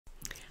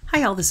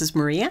Hi all, this is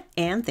Maria,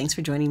 and thanks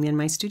for joining me in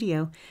my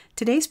studio.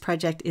 Today's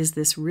project is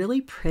this really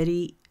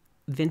pretty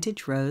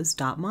vintage rose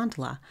dot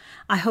mandala.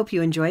 I hope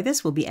you enjoy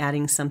this. We'll be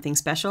adding something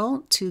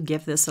special to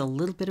give this a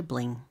little bit of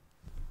bling.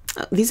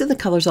 These are the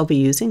colors I'll be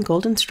using: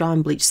 golden straw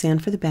and bleached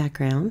sand for the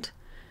background,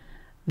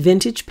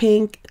 vintage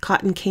pink,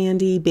 cotton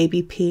candy,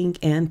 baby pink,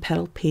 and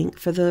petal pink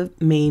for the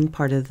main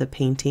part of the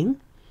painting.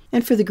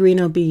 And for the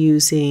green, I'll be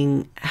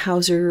using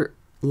Hauser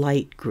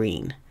light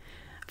green.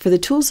 For the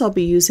tools I'll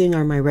be using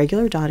are my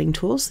regular dotting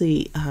tools,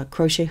 the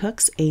crochet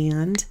hooks,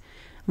 and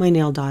my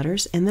nail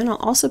dotters. And then I'll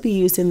also be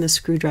using the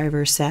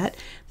screwdriver set.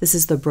 This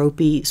is the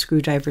Bropey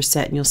screwdriver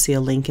set, and you'll see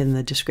a link in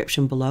the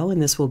description below. And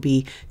this will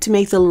be to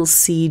make the little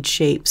seed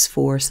shapes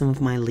for some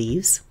of my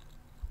leaves.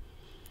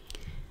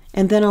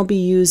 And then I'll be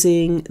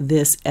using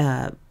this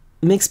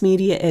mixed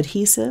media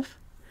adhesive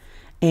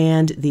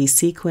and the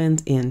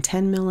sequins in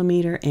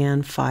 10mm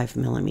and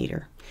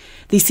 5mm.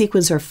 These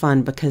sequins are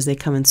fun because they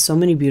come in so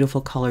many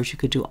beautiful colors. You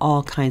could do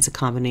all kinds of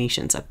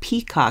combinations. A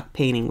peacock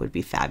painting would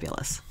be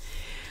fabulous.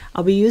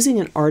 I'll be using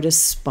an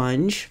artist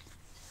sponge,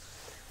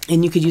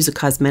 and you could use a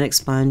cosmetic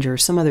sponge or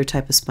some other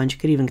type of sponge. You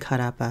could even cut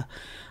up a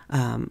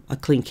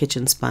clean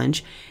kitchen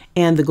sponge,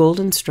 and the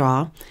golden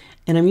straw.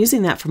 And I'm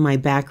using that for my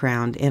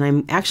background, and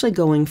I'm actually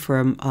going for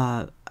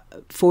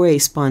a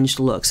sponged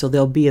look, so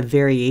there'll be a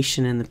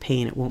variation in the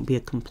paint. It won't be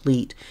a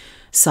complete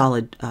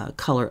solid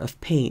color of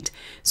paint.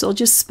 So I'll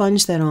just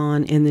sponge that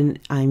on, and then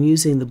I'm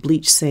using the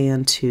bleached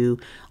sand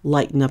to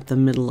lighten up the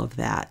middle of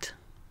that.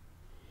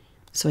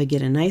 So I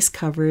get a nice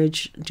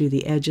coverage, do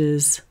the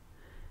edges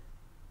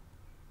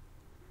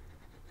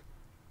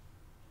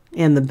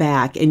and the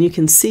back. And you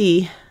can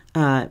see,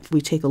 if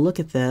we take a look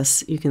at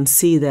this, you can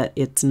see that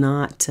it's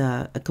not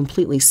a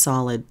completely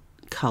solid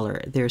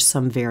color. There's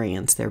some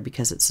variance there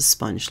because it's a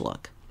sponge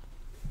look.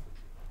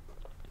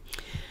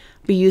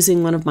 Be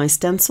using one of my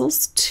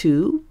stencils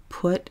to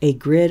put a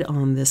grid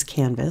on this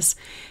canvas.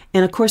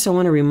 And of course, I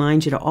want to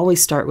remind you to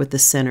always start with the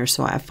center.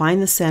 So I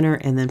find the center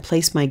and then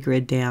place my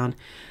grid down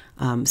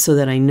so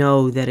that I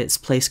know that it's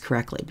placed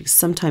correctly. Because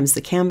sometimes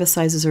the canvas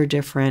sizes are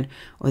different,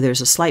 or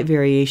there's a slight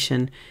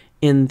variation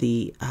in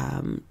the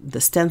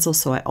stencil,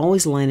 so I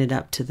always line it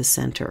up to the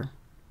center.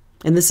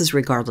 And this is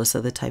regardless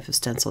of the type of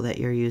stencil that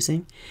you're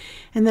using.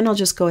 And then I'll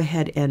just go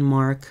ahead and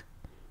mark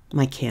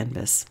my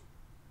canvas.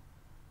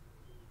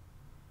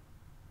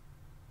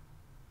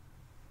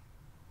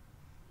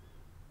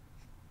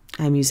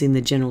 I'm using the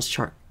General's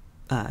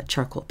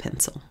charcoal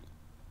pencil.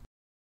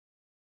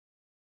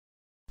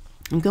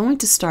 I'm going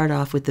to start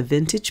off with the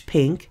vintage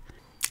pink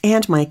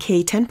and my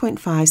K 10.5,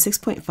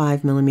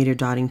 6.5mm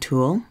dotting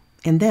tool,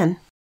 and then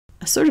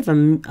a sort of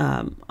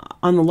on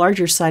the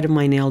larger side of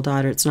my nail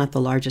dotter. It's not the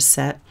largest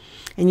set,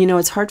 and you know,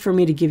 it's hard for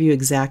me to give you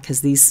exact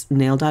because these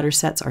nail dotter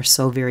sets are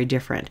so very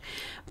different,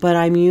 but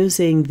I'm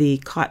using the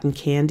cotton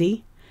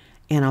candy,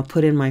 and I'll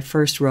put in my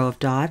first row of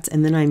dots,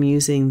 and then I'm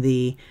using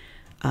the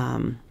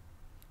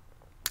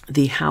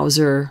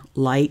Hauser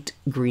light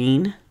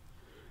green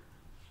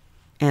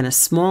and a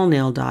small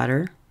nail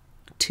dotter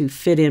to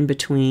fit in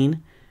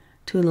between,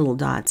 two little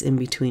dots in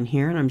between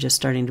here, and I'm just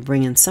starting to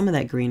bring in some of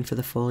that green for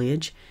the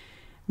foliage.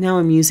 Now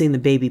I'm using the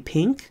baby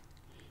pink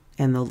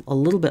and a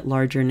little bit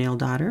larger nail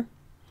dotter,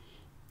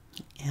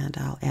 and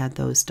I'll add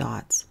those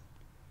dots.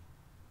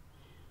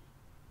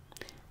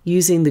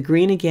 Using the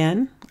green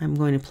again, I'm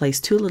going to place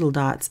two little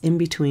dots in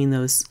between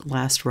those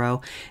last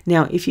row.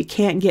 Now, if you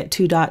can't get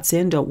two dots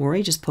in, don't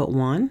worry, just put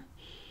one.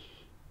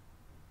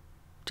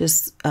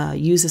 Just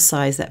use a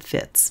size that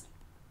fits.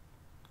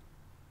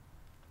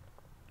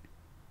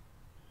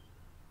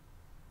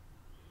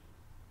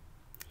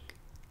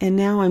 And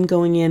now I'm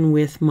going in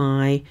with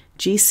my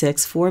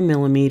G6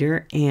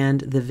 4mm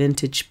and the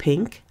vintage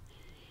pink,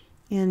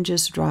 and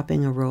just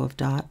dropping a row of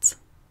dots.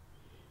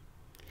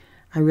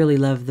 I really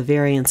love the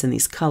variance in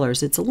these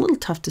colors. It's a little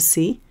tough to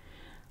see,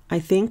 I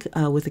think,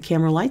 with the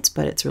camera lights,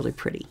 but it's really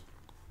pretty.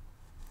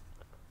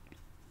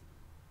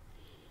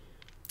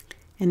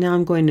 And now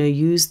I'm going to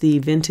use the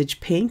vintage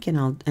pink and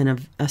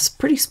a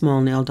pretty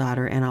small nail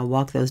dotter, and I'll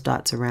walk those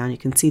dots around. You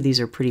can see these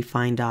are pretty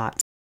fine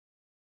dots.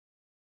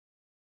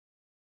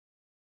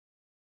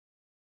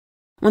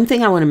 One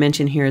thing I want to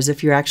mention here is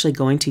if you're actually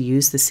going to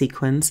use the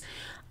sequins,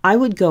 I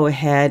would go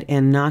ahead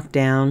and knock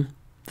down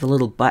the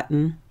little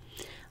button.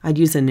 I'd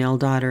use a nail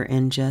dotter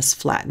and just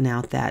flatten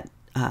out that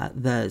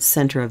the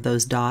center of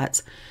those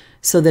dots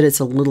so that it's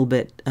a little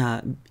bit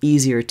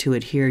easier to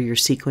adhere your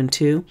sequin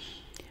to.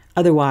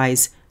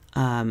 Otherwise,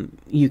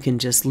 you can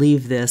just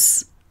leave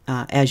this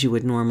as you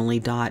would normally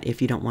dot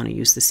if you don't want to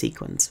use the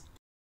sequins.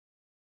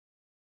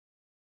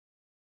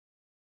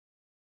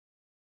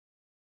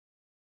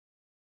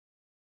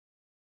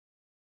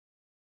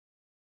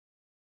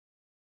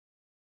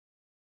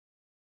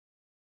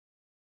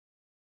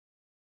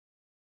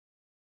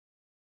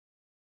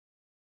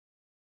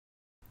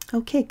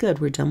 Okay, good,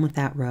 we're done with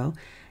that row.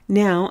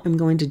 Now I'm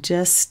going to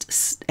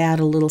just add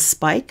a little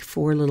spike,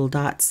 4 little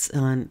dots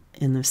in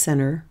the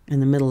center, in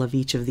the middle of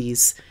each of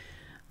these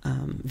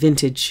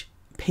vintage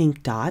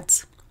pink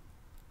dots,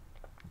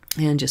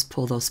 and just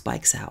pull those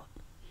spikes out.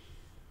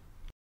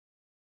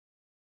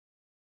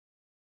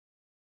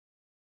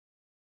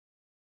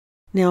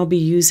 Now I'll be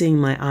using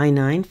my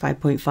I9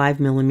 5.5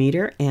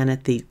 millimeter, and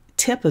at the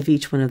tip of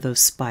each one of those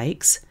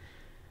spikes,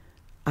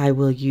 I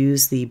will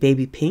use the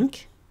baby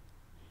pink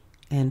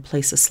and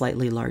place a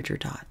slightly larger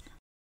dot.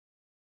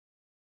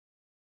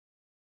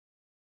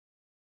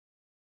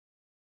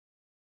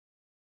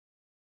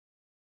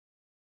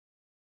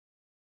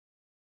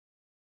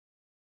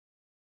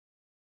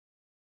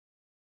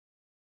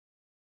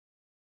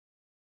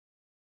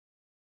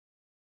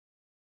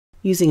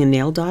 Using a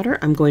nail dotter,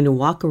 I'm going to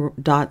walk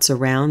dots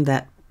around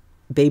that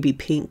baby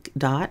pink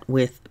dot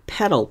with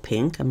Petal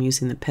pink. I'm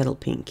using the Petal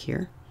pink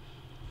here,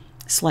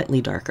 slightly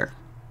darker.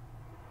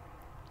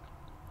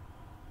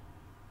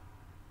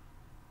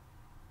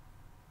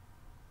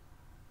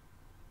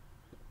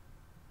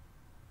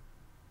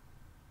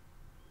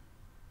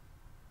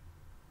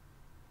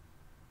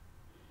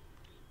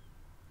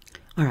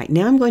 All right,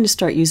 now I'm going to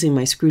start using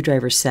my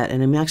screwdriver set,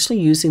 and I'm actually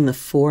using the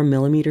 4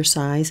 millimeter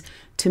size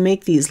to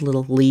make these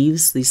little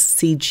leaves, these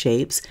seed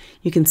shapes.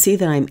 You can see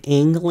that I'm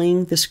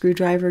angling the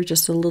screwdriver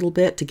just a little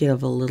bit to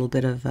give a little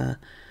bit of a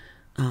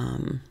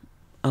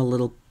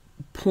little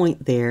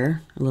point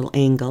there, a little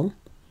angle.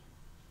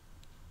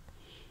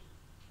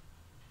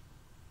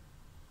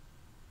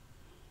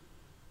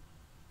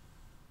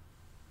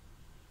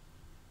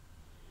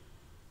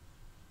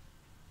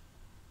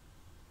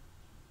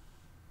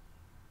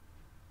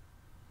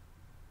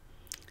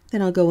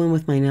 Then I'll go in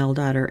with my nail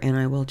dotter and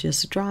I will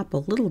just drop a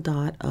little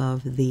dot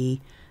of the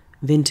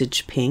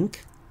vintage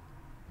pink.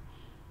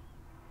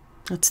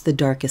 That's the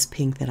darkest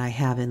pink that I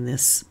have in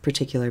this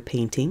particular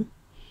painting.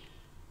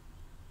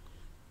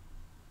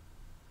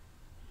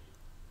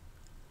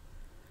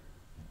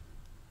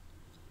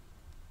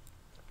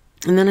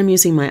 And then I'm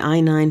using my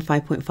I9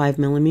 5.5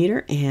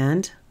 millimeter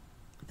and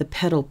the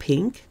Petal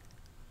pink,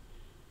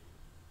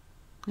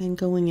 and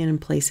going in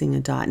and placing a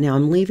dot. Now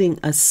I'm leaving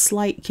a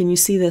slight, can you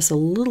see this, a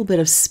little bit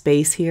of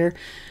space here,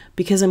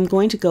 because I'm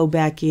going to go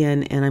back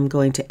in and I'm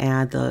going to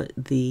add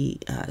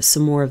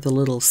some more of the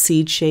little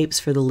seed shapes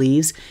for the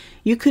leaves.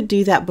 You could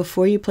do that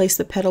before you place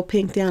the Petal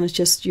pink down. It's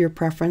just your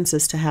preference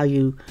as to how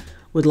you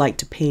would like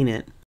to paint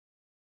it.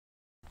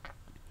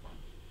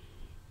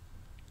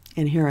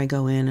 And here I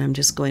go in, I'm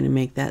just going to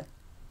make that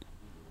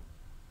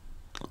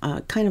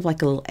kind of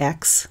like a little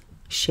X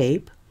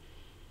shape.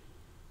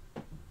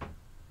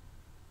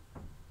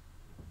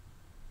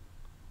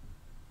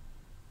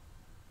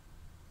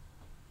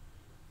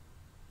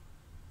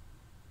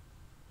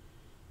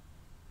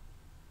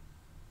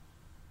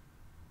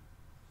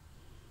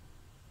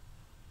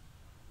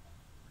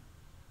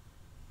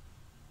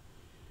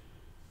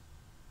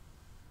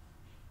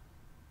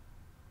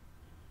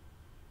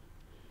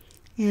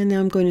 And now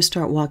I'm going to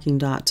start walking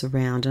dots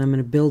around, and I'm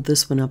going to build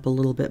this one up a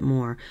little bit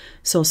more.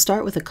 So I'll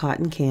start with a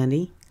cotton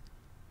candy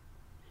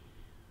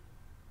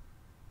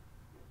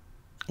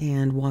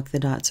and walk the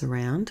dots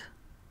around.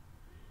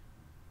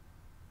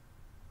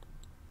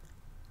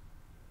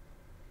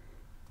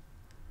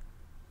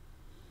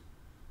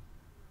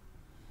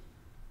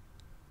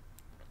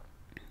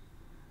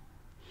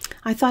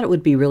 I thought it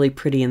would be really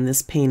pretty in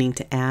this painting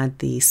to add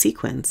the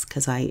sequins,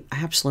 because I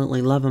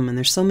absolutely love them, and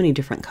there's so many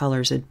different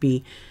colors. It'd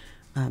be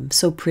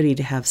so pretty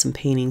to have some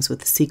paintings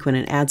with the sequin.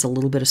 It adds a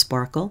little bit of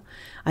sparkle.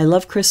 I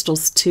love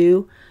crystals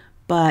too,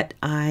 but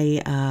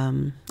I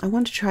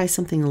want to try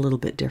something a little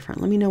bit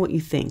different. Let me know what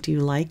you think. Do you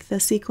like the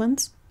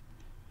sequins?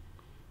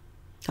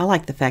 I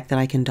like the fact that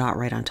I can dot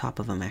right on top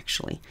of them,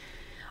 actually.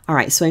 All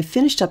right, so I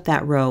finished up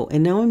that row,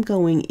 and now I'm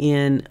going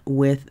in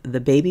with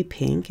the baby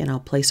pink, and I'll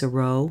place a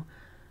row.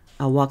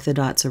 I'll walk the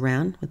dots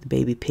around with the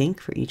baby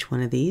pink for each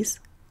one of these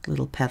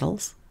little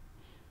petals.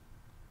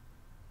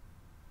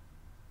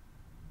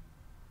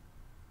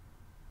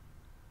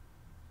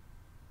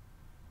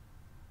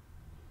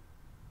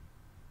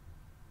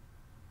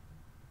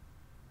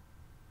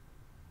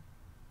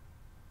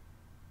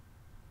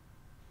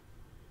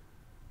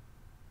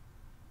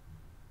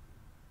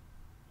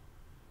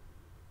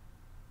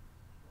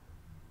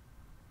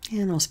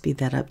 And I'll speed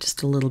that up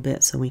just a little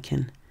bit so we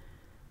can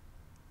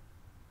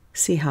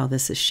see how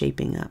this is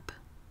shaping up.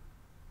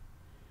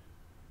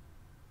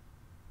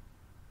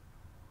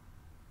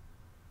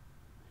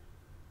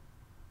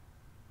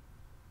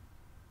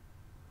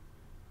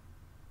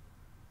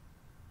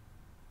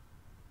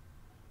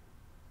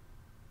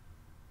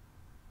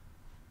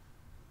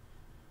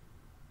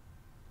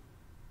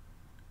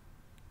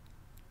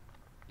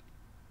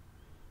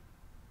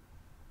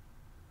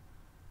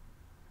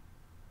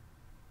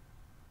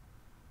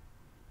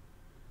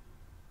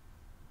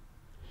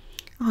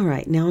 All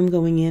right, now I'm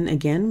going in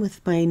again with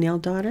my nail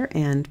dotter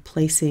and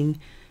placing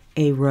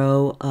a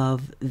row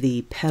of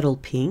the Petal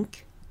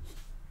pink.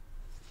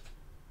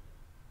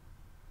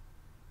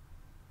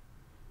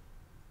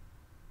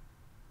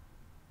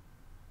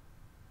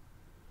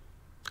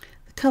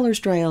 The colors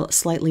dry out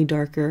slightly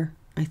darker.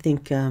 I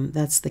think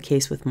that's the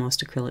case with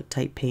most acrylic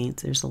type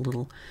paints. There's a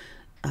little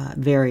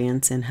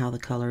variance in how the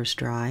colors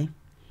dry.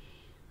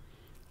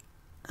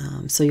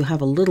 So you'll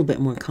have a little bit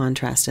more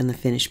contrast in the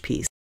finished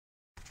piece.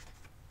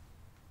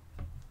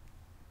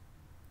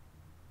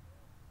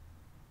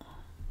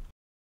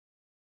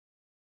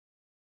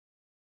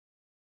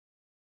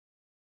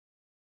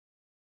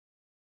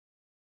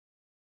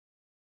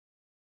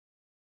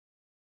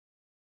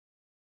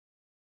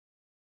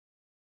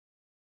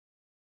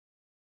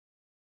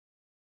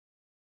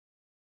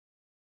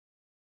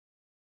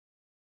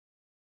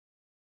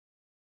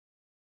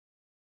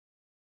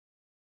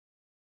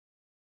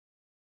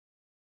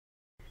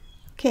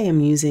 Okay,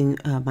 I'm using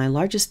my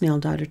largest nail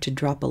daughter to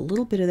drop a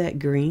little bit of that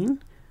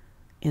green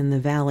in the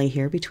valley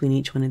here between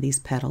each one of these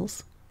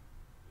petals.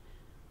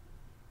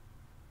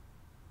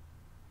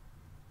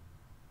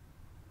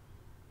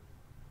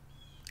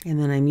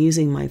 And then I'm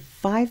using my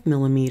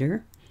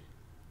 5mm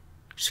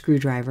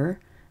screwdriver,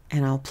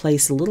 and I'll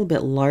place a little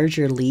bit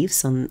larger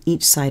leaves on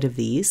each side of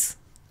these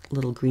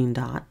little green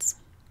dots,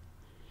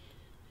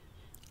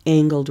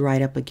 angled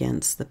right up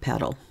against the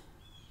petal.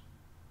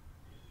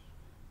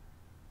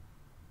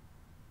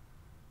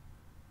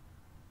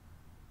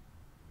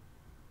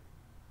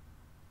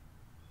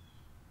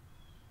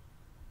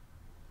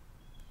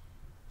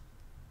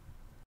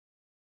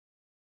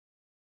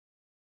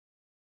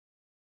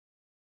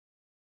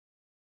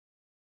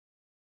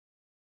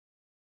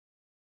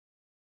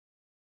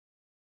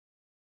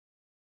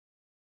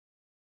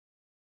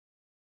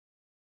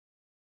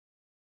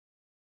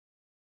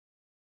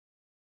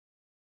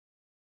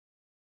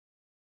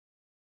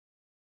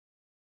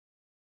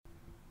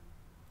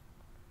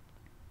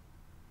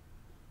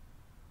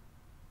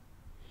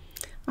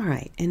 All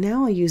right, and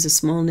now I'll use a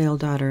small nail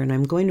daughter, and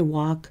I'm going to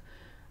walk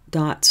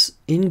dots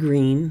in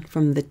green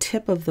from the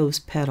tip of those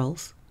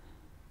petals,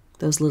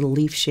 those little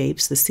leaf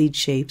shapes, the seed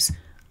shapes,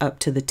 up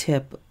to the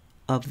tip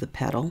of the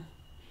petal.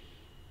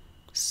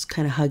 Just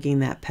kind of hugging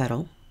that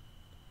petal.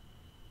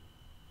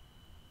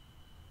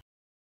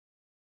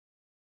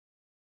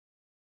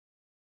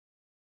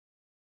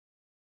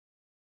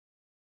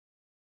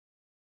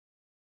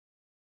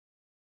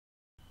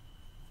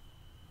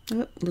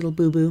 Oh, little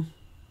boo-boo.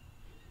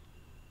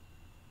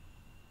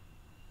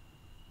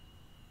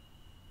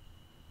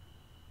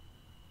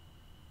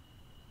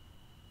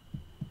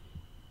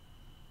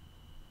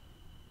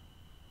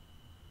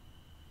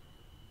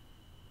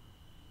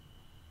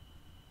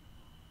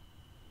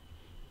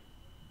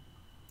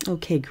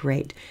 Okay,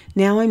 great.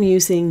 Now I'm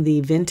using the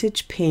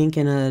vintage pink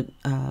and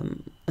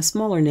a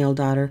smaller nail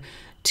daughter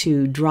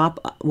to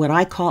drop what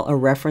I call a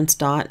reference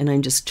dot, and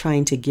I'm just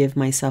trying to give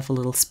myself a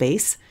little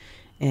space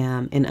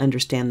and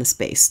understand the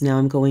space. Now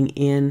I'm going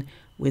in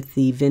with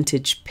the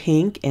vintage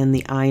pink and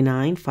the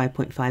I9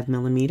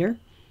 5.5mm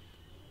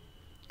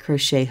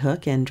crochet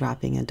hook and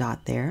dropping a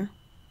dot there.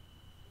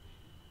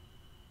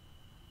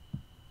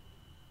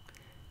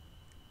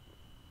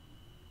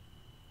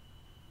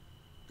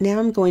 Now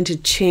I'm going to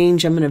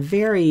change, I'm going to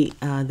vary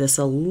this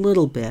a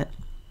little bit.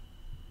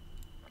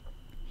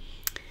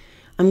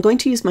 I'm going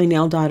to use my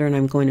nail daughter, and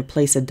I'm going to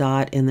place a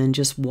dot and then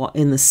just walk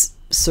in the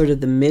sort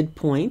of the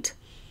midpoint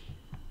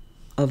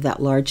of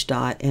that large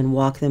dot and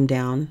walk them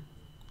down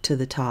to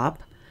the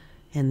top,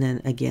 and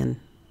then again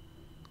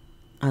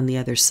on the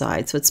other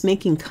side. So it's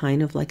making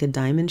kind of like a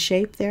diamond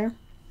shape there.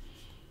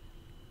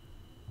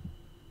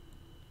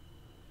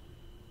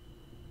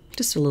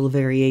 Just a little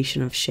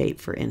variation of shape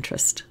for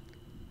interest.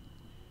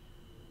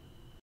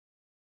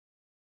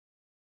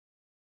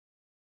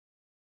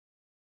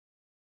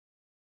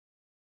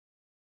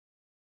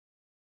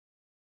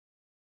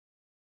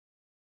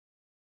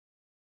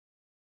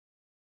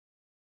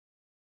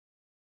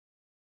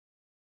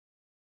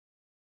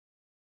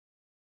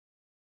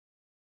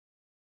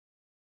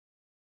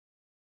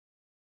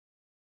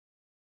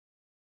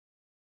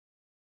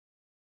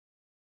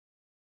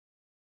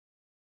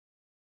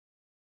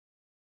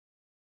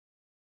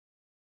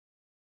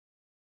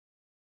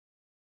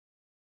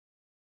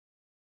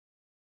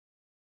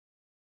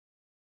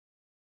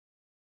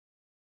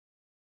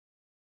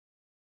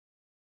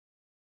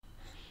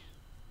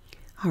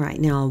 All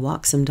right, now I'll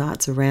walk some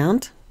dots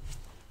around.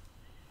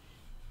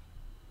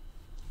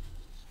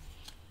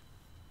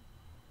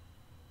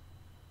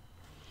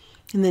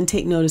 And then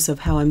take notice of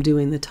how I'm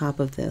doing the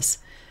top of this.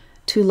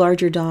 2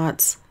 larger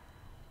dots,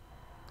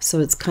 so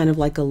it's kind of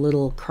like a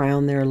little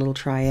crown there, a little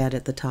triad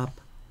at the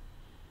top.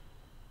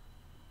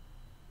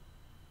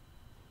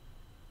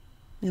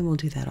 And we'll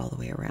do that all the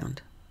way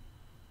around.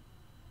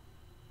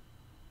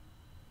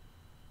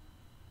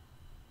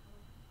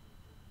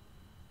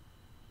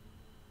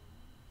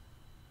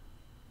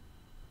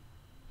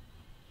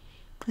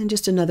 And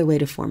just another way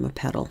to form a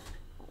petal.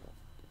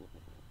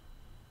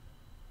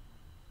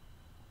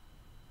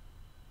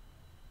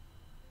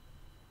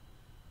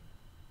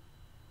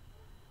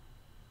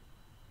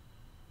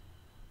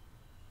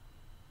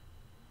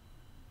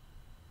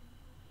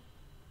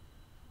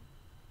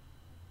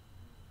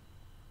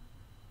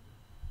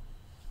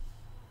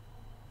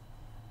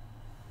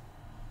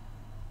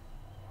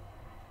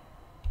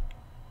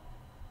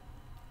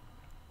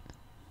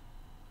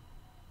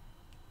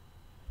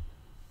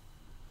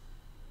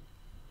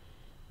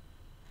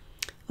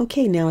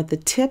 Okay, now at the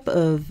tip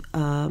of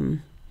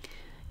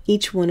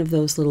each one of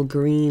those little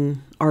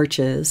green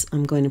arches,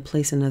 I'm going to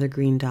place another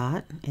green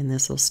dot, and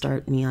this will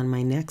start me on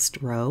my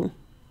next row.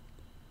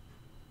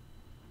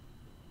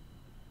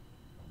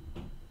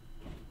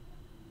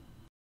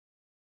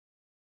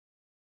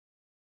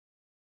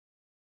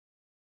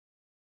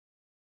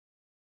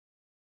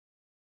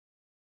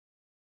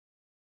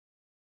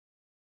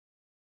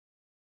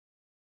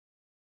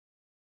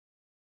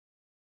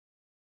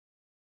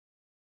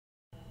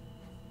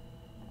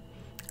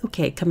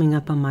 Okay, coming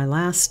up on my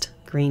last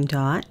green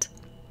dot.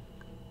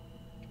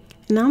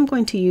 Now I'm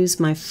going to use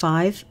my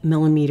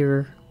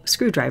 5mm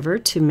screwdriver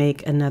to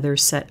make another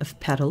set of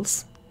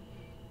petals.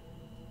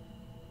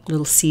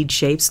 Little seed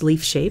shapes,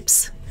 leaf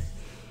shapes.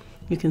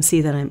 You can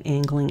see that I'm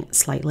angling it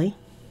slightly,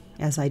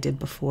 as I did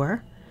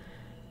before.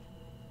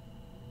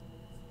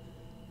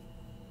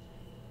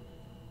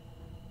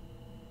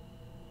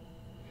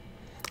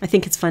 I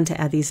think it's fun to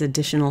add these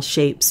additional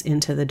shapes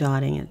into the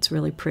dotting. It's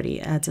really pretty.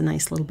 It adds a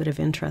nice little bit of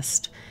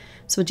interest.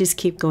 So just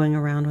keep going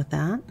around with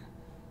that.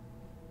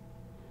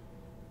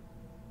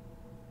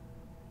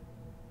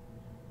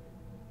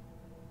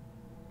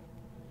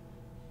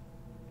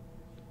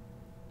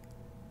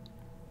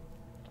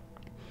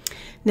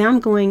 Now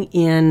I'm going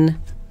in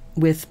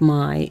with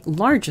my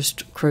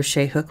largest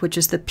crochet hook, which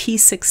is the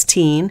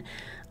P16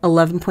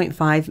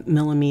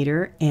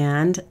 11.5mm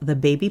and the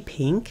baby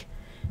pink,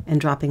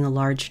 and dropping a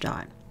large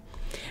dot.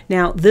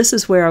 Now this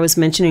is where I was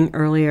mentioning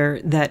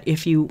earlier that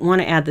if you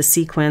want to add the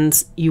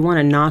sequins, you want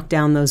to knock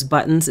down those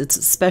buttons. It's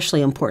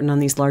especially important on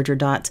these larger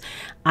dots.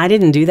 I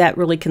didn't do that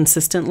really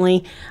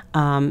consistently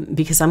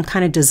because I'm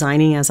kind of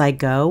designing as I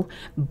go,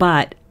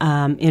 but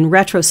in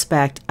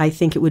retrospect, I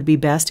think it would be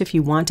best if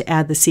you want to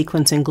add the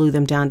sequins and glue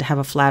them down to have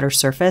a flatter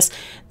surface.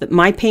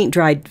 My paint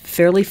dried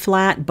fairly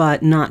flat,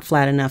 but not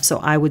flat enough, so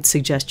I would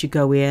suggest you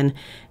go in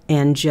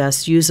and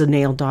just use a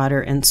nail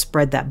dotter and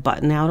spread that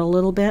button out a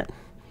little bit,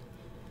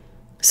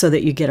 so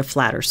that you get a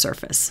flatter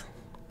surface.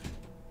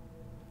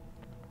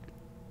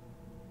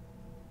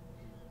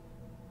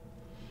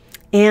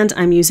 And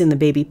I'm using the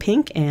baby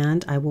pink,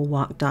 and I will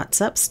walk dots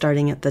up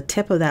starting at the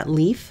tip of that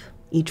leaf,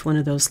 each one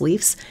of those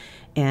leaves,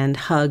 and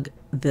hug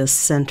this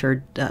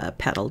centered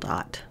petal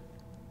dot.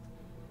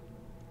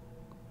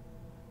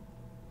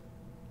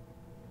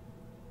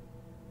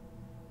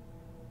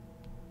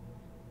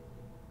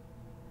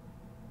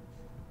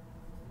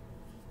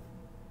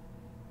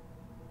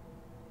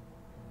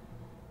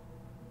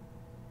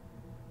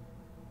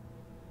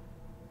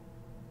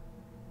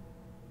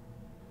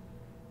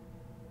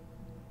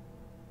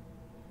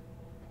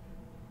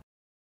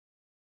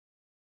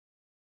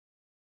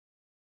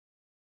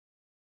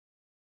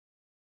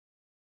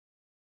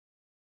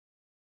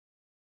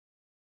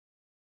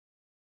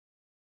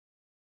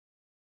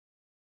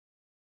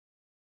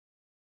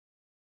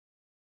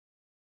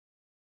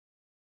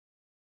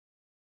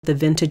 The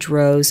vintage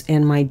rose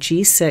and my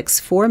G6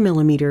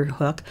 4mm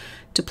hook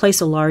to place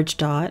a large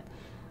dot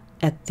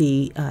at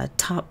the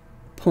top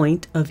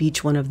point of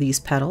each one of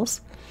these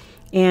petals,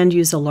 and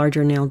use a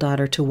larger nail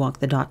dotter to walk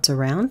the dots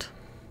around.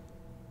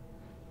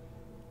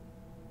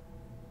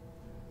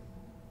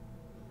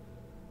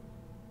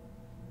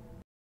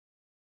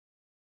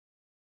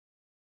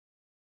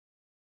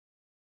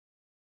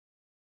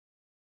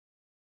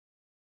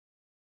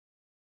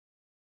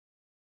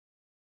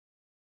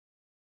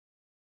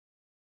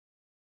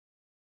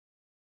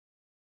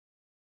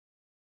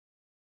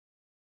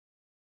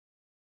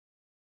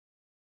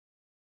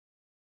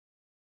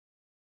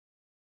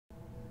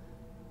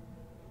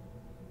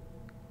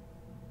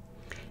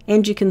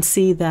 And you can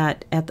see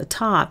that at the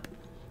top,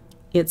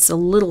 it's a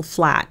little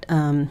flat.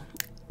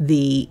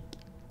 The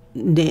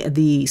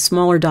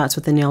smaller dots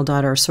with the nail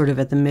dot are sort of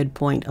at the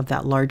midpoint of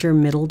that larger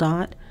middle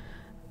dot.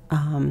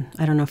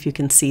 I don't know if you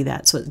can see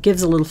that. So it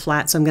gives a little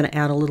flat, so I'm going to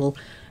add a little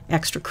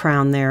extra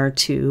crown there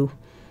to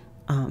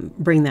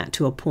bring that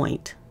to a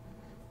point.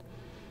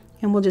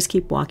 And we'll just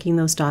keep walking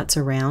those dots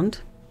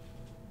around.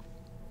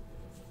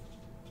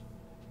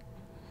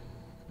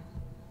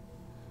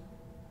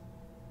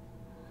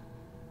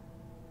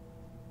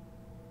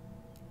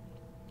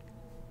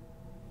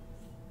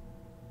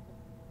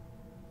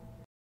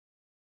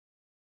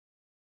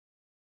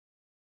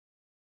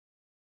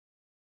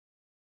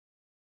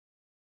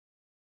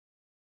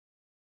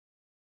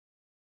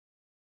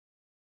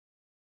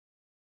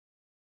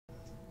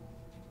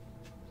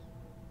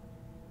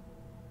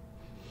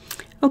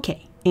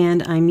 Okay,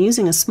 and I'm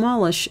using a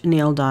smallish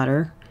nail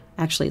dotter.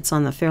 Actually, it's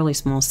on the fairly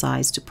small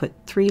size to put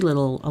three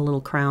little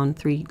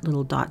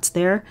dots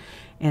there,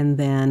 and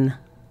then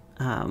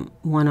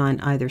one on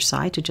either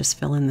side to just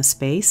fill in the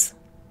space.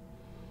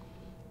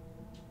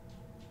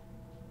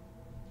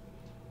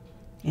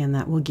 And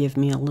that will give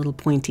me a little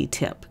pointy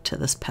tip to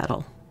this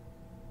petal.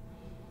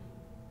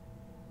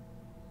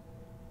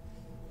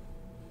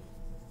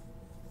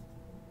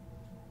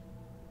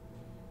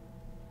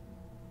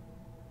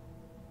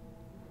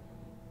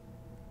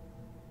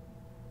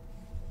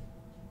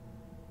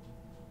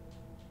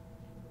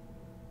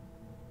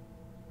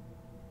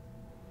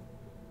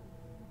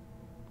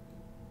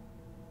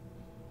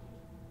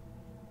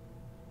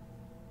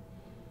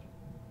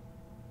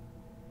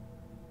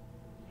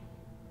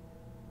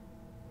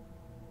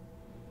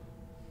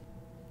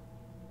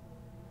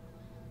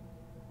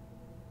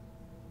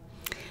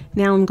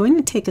 Now I'm going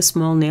to take a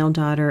small nail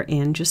dotter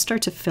and just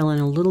start to fill in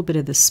a little bit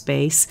of the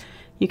space.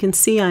 You can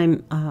see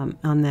I'm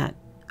on that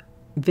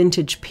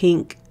vintage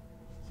pink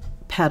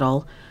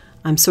petal.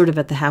 I'm sort of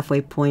at the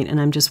halfway point,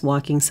 and I'm just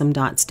walking some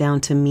dots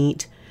down to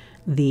meet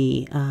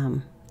the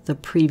the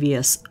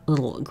previous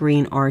little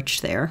green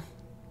arch there.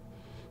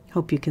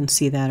 Hope you can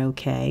see that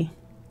okay.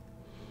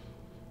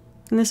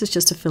 And this is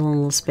just to fill in a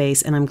little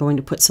space, and I'm going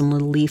to put some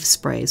little leaf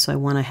spray, so I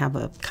want to have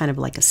a kind of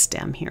like a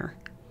stem here.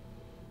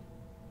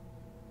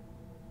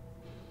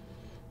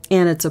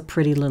 And it's a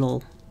pretty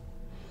little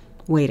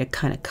way to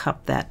kind of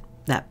cup that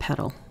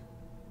petal.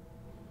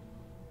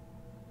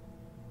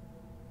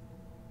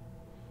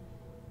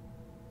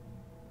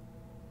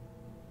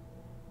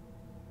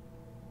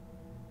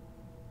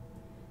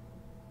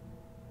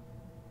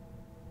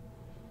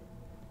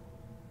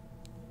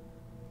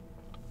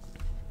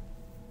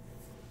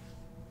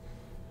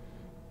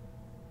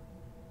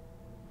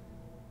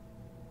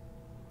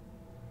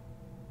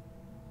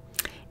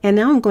 And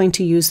now I'm going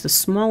to use the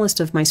smallest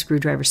of my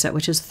screwdriver set,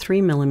 which is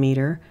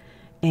 3mm,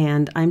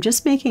 and I'm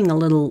just making a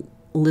little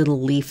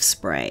leaf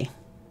spray.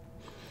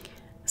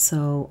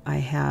 So I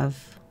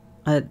have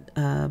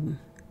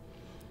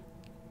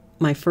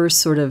my first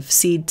sort of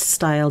seed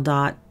style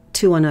dot,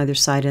 2 on either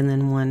side, and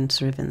then 1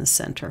 sort of in the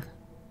center.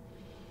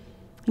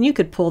 And you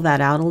could pull that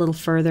out a little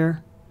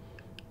further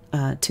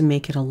to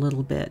make it a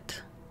little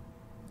bit,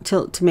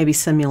 to maybe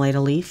simulate a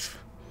leaf,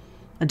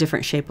 a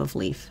different shape of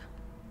leaf.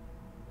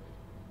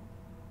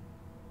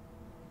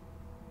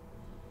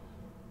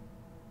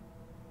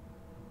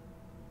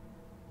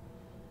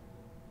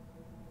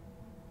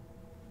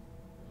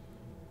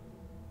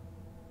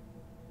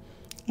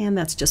 And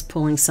that's just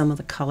pulling some of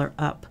the color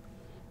up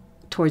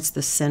towards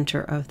the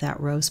center of that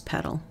rose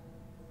petal.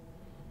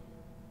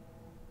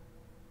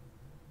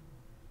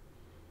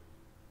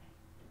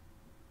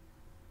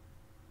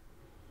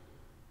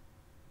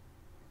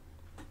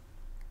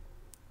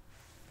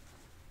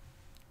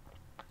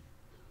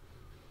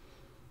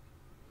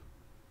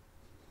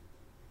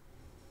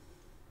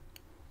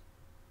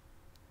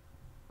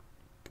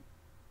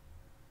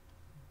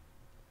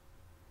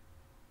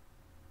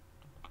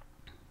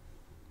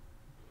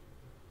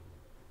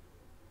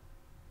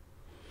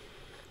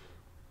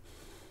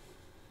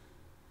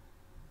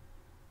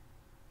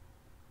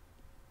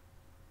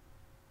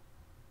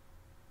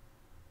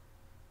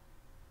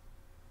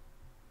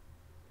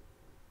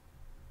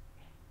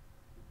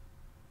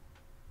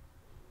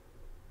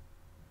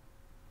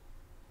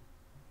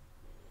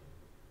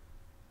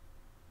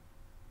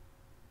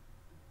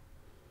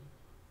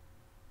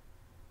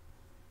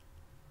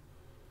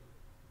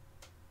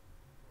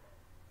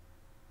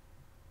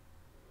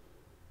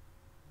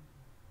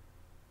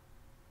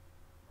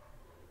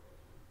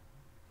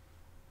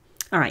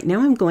 All right, now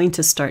I'm going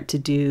to start to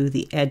do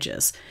the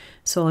edges.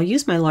 So I'll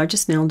use my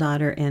largest nail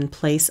dotter and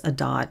place a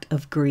dot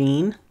of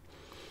green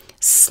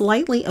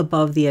slightly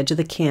above the edge of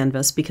the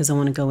canvas because I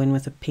want to go in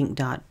with a pink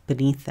dot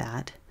beneath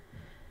that.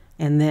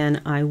 And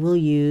then I will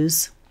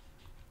use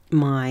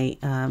my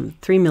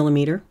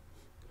 3mm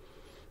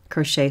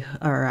crochet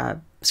or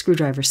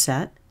screwdriver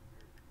set,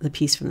 the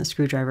piece from the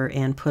screwdriver,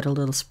 and put a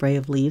little spray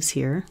of leaves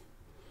here.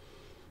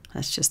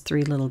 That's just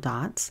 3 little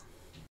dots.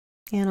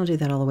 And I'll do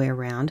that all the way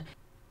around.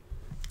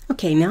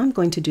 Okay, now I'm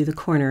going to do the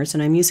corners,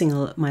 and I'm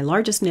using my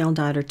largest nail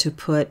dotter to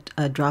put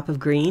a drop of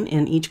green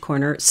in each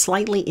corner,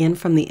 slightly in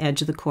from the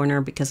edge of the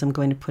corner because I'm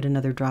going to put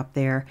another drop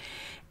there.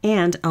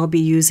 And I'll be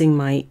using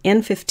my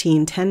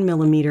N15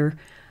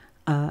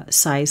 10mm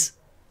size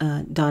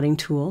dotting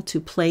tool to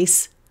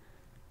place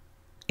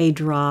a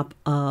drop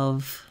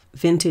of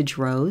vintage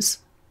rose.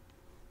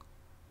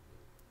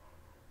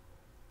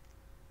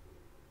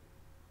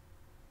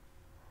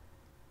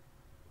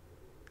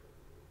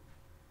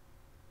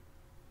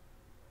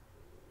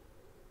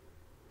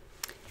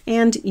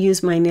 And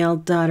use my nail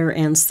dotter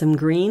and some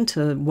green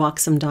to walk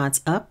some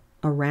dots up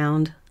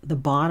around the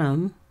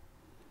bottom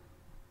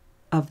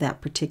of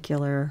that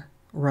particular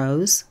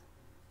rose.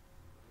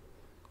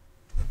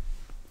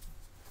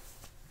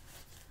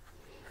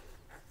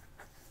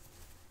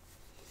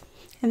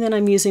 And then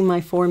I'm using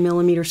my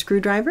 4mm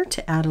screwdriver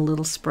to add a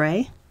little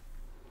spray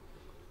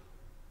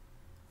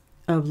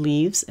of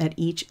leaves at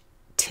each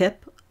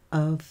tip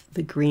of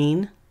the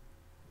green.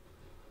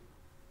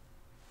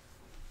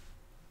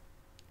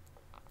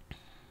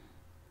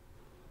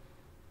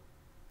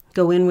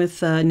 Go in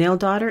with a nail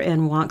dotter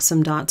and walk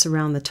some dots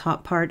around the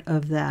top part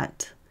of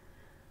that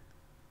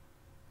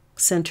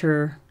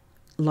center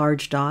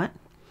large dot,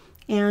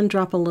 and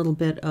drop a little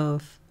bit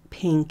of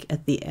pink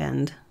at the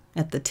end,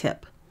 at the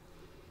tip.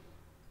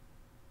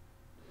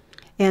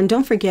 And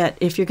don't forget,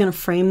 if you're going to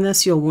frame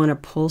this, you'll want to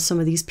pull some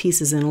of these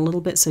pieces in a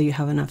little bit so you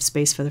have enough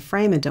space for the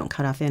frame and don't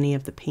cut off any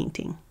of the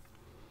painting.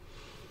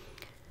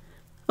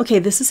 Okay,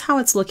 this is how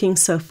it's looking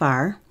so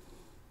far.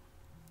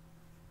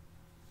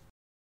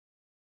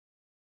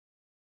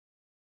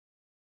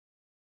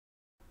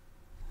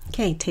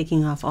 Okay,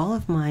 taking off all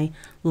of my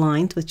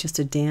lines with just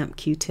a damp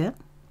Q-tip.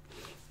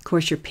 Of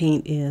course, your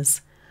paint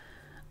is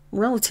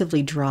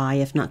relatively dry,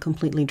 if not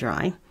completely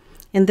dry.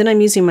 And then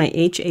I'm using my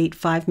H8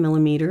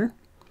 5mm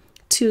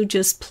to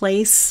just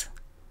place,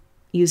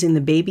 using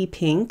the baby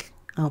pink,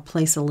 I'll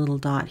place a little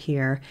dot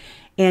here.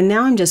 And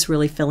now I'm just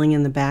really filling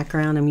in the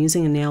background. I'm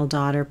using a nail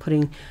dotter,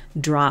 putting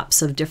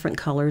drops of different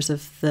colors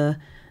of the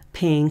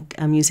pink.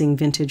 I'm using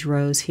Vintage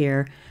Rose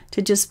here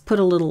to just put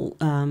a little,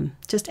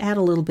 just add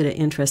a little bit of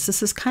interest.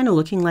 This is kind of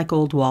looking like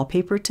old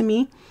wallpaper to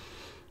me.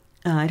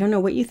 I don't know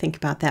what you think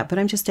about that, but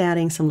I'm just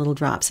adding some little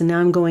drops. And now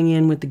I'm going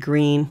in with the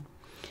green.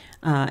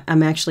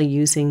 I'm actually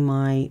using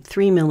my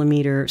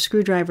 3mm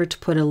screwdriver to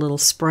put a little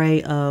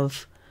spray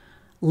of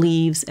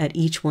leaves at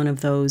each one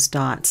of those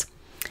dots.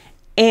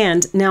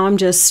 And now I'm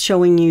just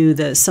showing you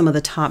some of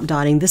the top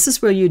dotting. This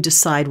is where you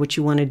decide what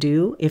you want to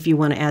do. If you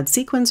want to add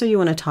sequins or you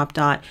want to top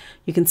dot.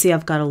 You can see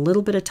I've got a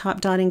little bit of top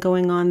dotting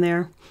going on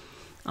there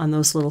on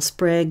those little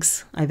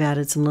sprigs. I've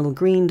added some little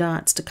green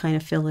dots to kind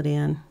of fill it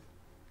in.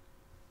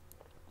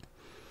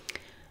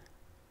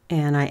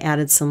 And I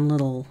added some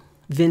little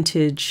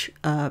vintage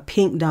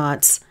pink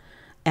dots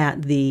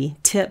at the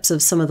tips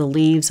of some of the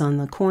leaves on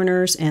the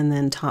corners, and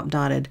then top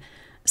dotted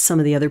some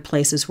of the other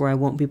places where I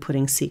won't be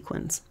putting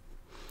sequins.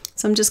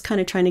 So I'm just kind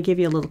of trying to give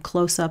you a little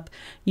close-up.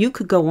 You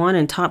could go on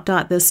and top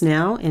dot this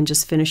now and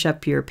just finish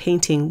up your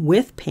painting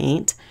with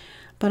paint,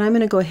 but I'm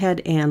going to go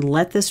ahead and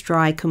let this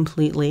dry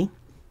completely.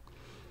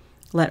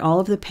 Let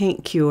all of the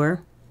paint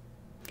cure.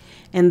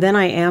 And then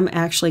I am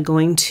actually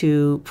going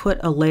to put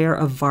a layer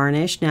of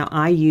varnish. Now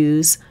I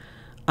use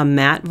a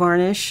matte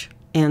varnish,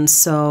 and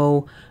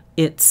so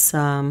there's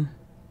not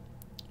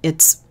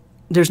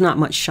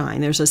much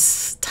shine. There's a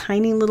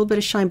tiny little bit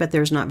of shine, but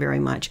there's not very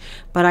much.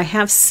 But I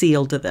have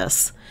sealed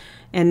this.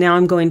 And now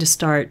I'm going to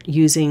start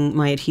using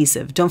my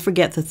adhesive. Don't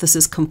forget that this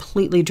is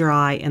completely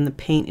dry and the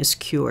paint is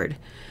cured.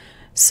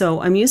 So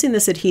I'm using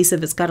this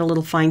adhesive. It's got a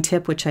little fine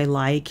tip, which I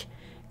like.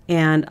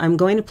 And I'm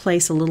going to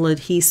place a little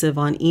adhesive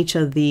on each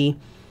of the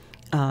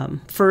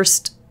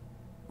first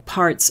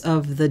parts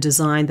of the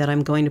design that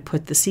I'm going to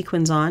put the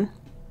sequins on.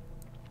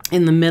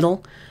 In the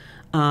middle,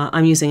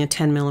 I'm using a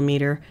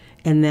 10mm.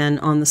 And then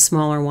on the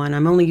smaller one,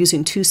 I'm only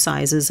using two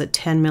sizes, a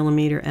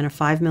 10mm and a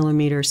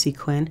 5mm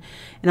sequin,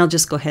 and I'll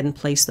just go ahead and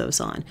place those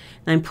on. And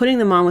I'm putting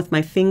them on with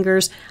my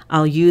fingers.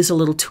 I'll use a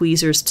little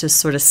tweezers to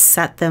sort of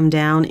set them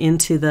down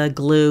into the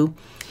glue.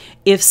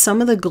 If some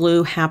of the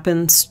glue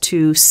happens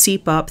to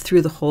seep up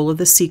through the hole of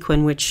the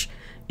sequin, which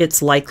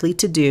it's likely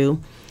to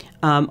do,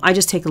 I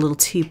just take a little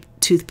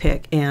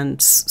toothpick and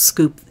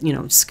scoop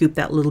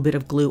that little bit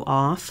of glue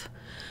off.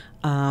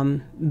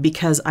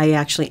 Because I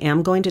actually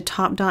am going to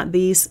top dot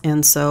these,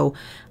 and so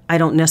I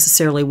don't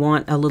necessarily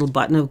want a little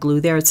button of glue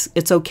there.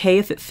 It's okay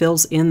if it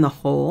fills in the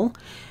hole,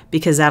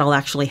 because that'll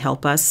actually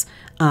help us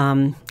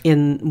when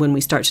we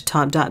start to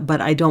top dot,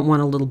 but I don't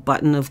want a little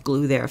button of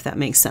glue there, if that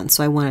makes sense.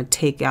 So I want to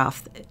take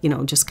off,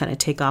 just kind of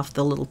take off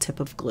the little tip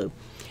of glue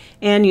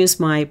and use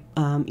my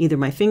either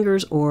my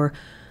fingers or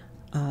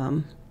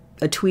a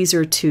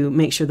tweezer to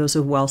make sure those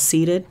are well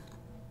seated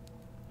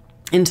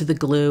into the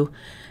glue.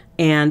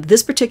 And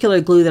this particular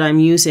glue that I'm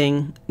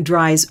using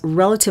dries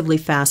relatively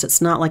fast.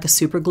 It's not like a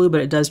super glue,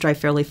 but it does dry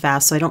fairly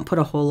fast, so I don't put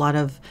a whole lot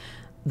of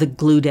the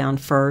glue down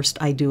first.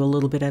 I do a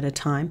little bit at a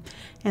time.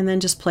 And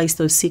then just place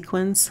those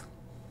sequins.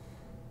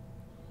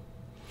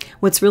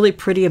 What's really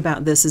pretty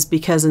about this is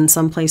because in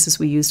some places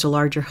we used a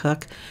larger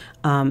hook,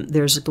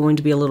 there's going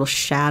to be a little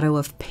shadow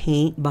of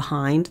paint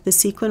behind the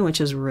sequin, which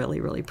is really,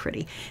 really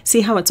pretty.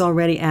 See how it's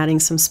already adding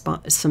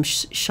some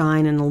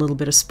shine and a little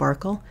bit of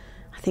sparkle?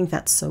 I think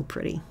that's so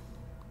pretty.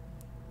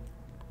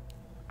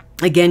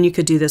 Again, you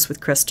could do this with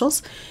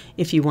crystals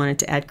if you wanted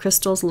to add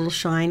crystals, a little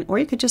shine, or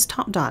you could just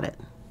top dot it.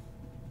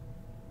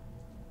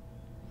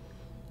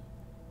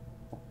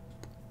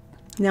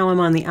 Now I'm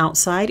on the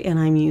outside and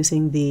I'm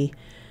using the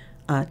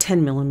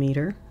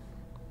 10mm.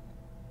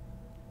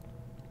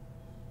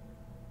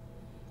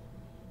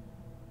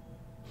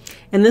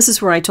 And this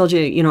is where I told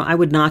you, I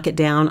would knock it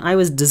down. I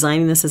was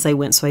designing this as I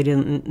went, so I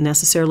didn't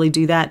necessarily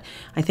do that.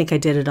 I think I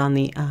did it on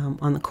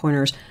the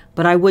corners.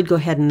 But I would go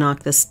ahead and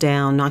knock this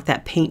down, knock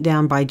that paint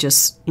down by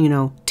just,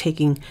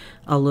 taking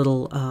a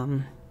little,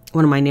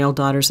 one of my nail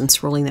daughters and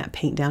swirling that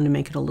paint down to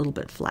make it a little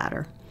bit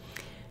flatter.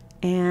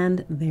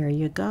 And there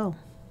you go.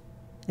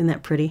 Isn't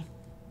that pretty?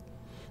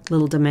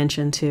 Little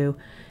dimension too.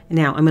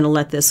 Now I'm going to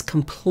let this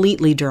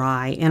completely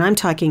dry, and I'm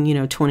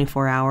talking,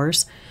 24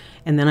 hours.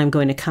 And then I'm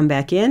going to come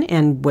back in,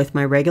 and with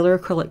my regular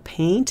acrylic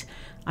paint,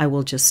 I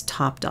will just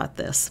top dot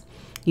this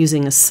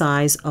using a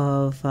size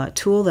of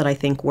tool that I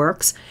think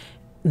works.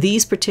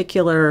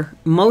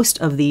 Most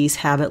of these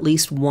have at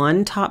least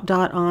one top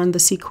dot on the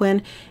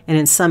sequin, and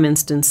in some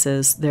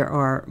instances there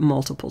are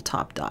multiple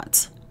top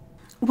dots.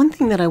 One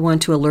thing that I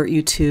want to alert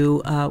you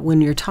to when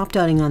you're top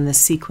dotting on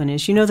this sequin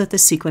is that the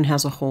sequin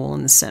has a hole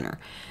in the center.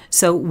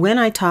 So when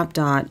I top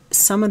dot,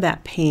 some of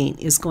that paint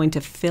is going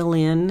to fill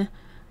in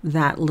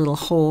that little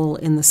hole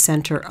in the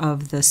center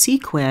of the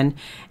sequin,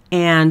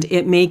 and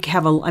I may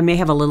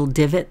have a little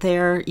divot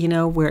there,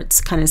 where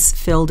it's kind of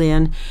filled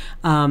in.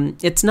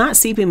 It's not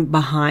seeping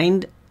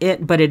behind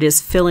it, but it is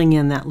filling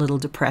in that little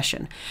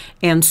depression.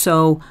 And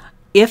so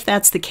if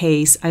that's the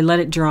case, I let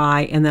it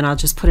dry, and then I'll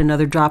just put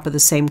another drop of the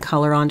same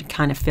color on to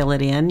kind of fill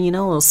it in, a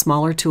little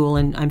smaller tool,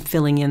 and I'm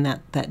filling in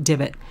that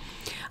divot.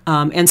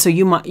 And so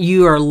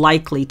you are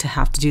likely to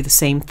have to do the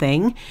same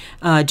thing.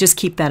 Just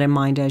keep that in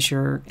mind as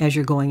you're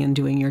going and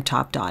doing your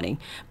top dotting.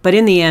 But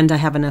in the end, I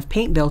have enough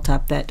paint built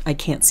up that I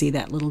can't see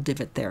that little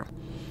divot there.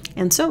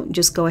 And so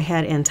just go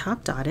ahead and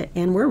top dot it,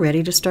 and we're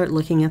ready to start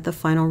looking at the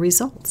final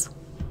results.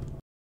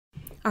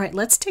 All right,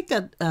 let's take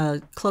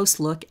a close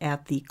look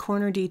at the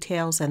corner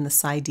details and the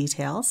side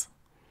details.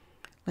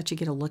 Let you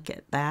get a look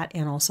at that,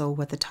 and also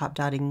what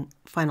the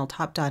final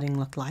top dotting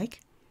looked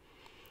like.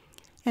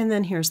 And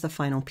then here's the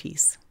final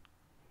piece.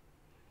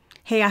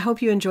 Hey, I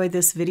hope you enjoyed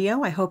this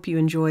video. I hope you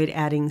enjoyed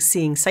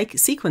seeing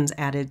sequins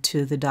added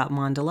to the dot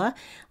mandala.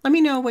 Let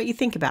me know what you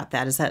think about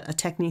that. Is that a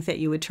technique that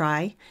you would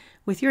try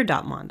with your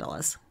dot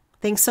mandalas?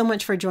 Thanks so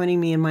much for joining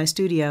me in my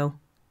studio.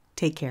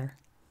 Take care.